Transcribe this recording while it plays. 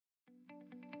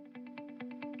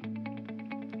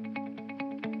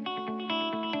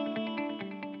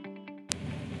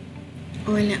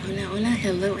Hola, hola, hola.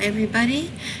 Hello,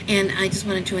 everybody. And I just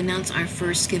wanted to announce our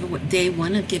first giveaway, day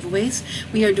one of giveaways.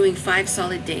 We are doing 5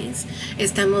 solid days.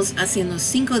 Estamos haciendo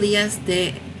 5 días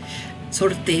de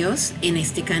sorteos en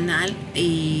este canal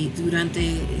y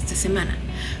durante esta semana.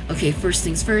 Okay, first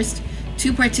things first.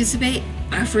 To participate,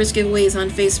 our first giveaway is on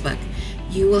Facebook.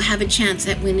 You will have a chance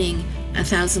at winning a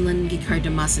 1,000 Linden gift card to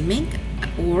Moss and Mink,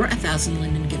 or a 1,000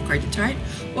 Linden gift card to Tarte,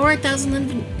 or a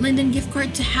 1,000 Linden gift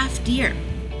card to Half Deer.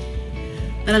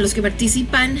 Para los que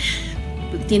participan,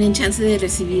 tienen chance de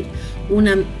recibir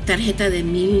una tarjeta de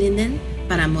 1,000 Linden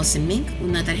para Moss and Mink,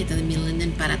 una tarjeta de 1,000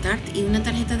 Linden para Tarte y una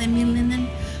tarjeta de 1,000 Linden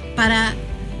para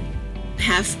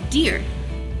Half Deer.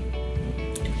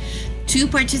 To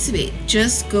participate,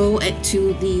 just go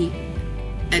to the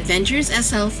Adventures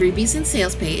SL Freebies and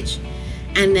Sales page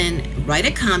and then write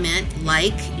a comment,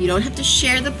 like. You don't have to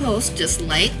share the post, just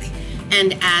like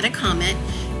and add a comment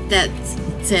that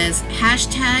says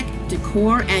hashtag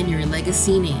decor and your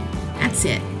legacy name. That's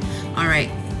it. Alright,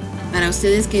 para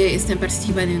ustedes que están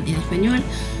participando en español,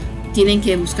 tienen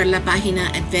que buscar la página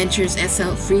Adventures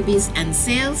SL Freebies and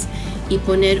Sales y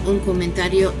poner un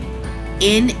comentario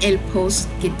en el post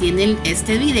que tiene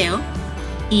este video,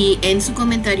 y en su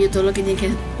comentario todo lo que tienen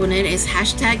que poner es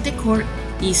hashtag decor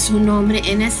y su nombre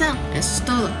en SL. Eso es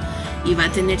todo, y va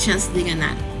a tener chance de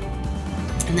ganar.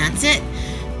 And that's it.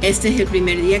 Este es el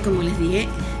primer día, como les dije,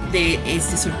 de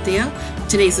este sorteo.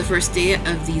 Today's the first day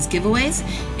of these giveaways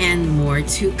and more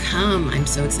to come. I'm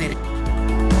so excited.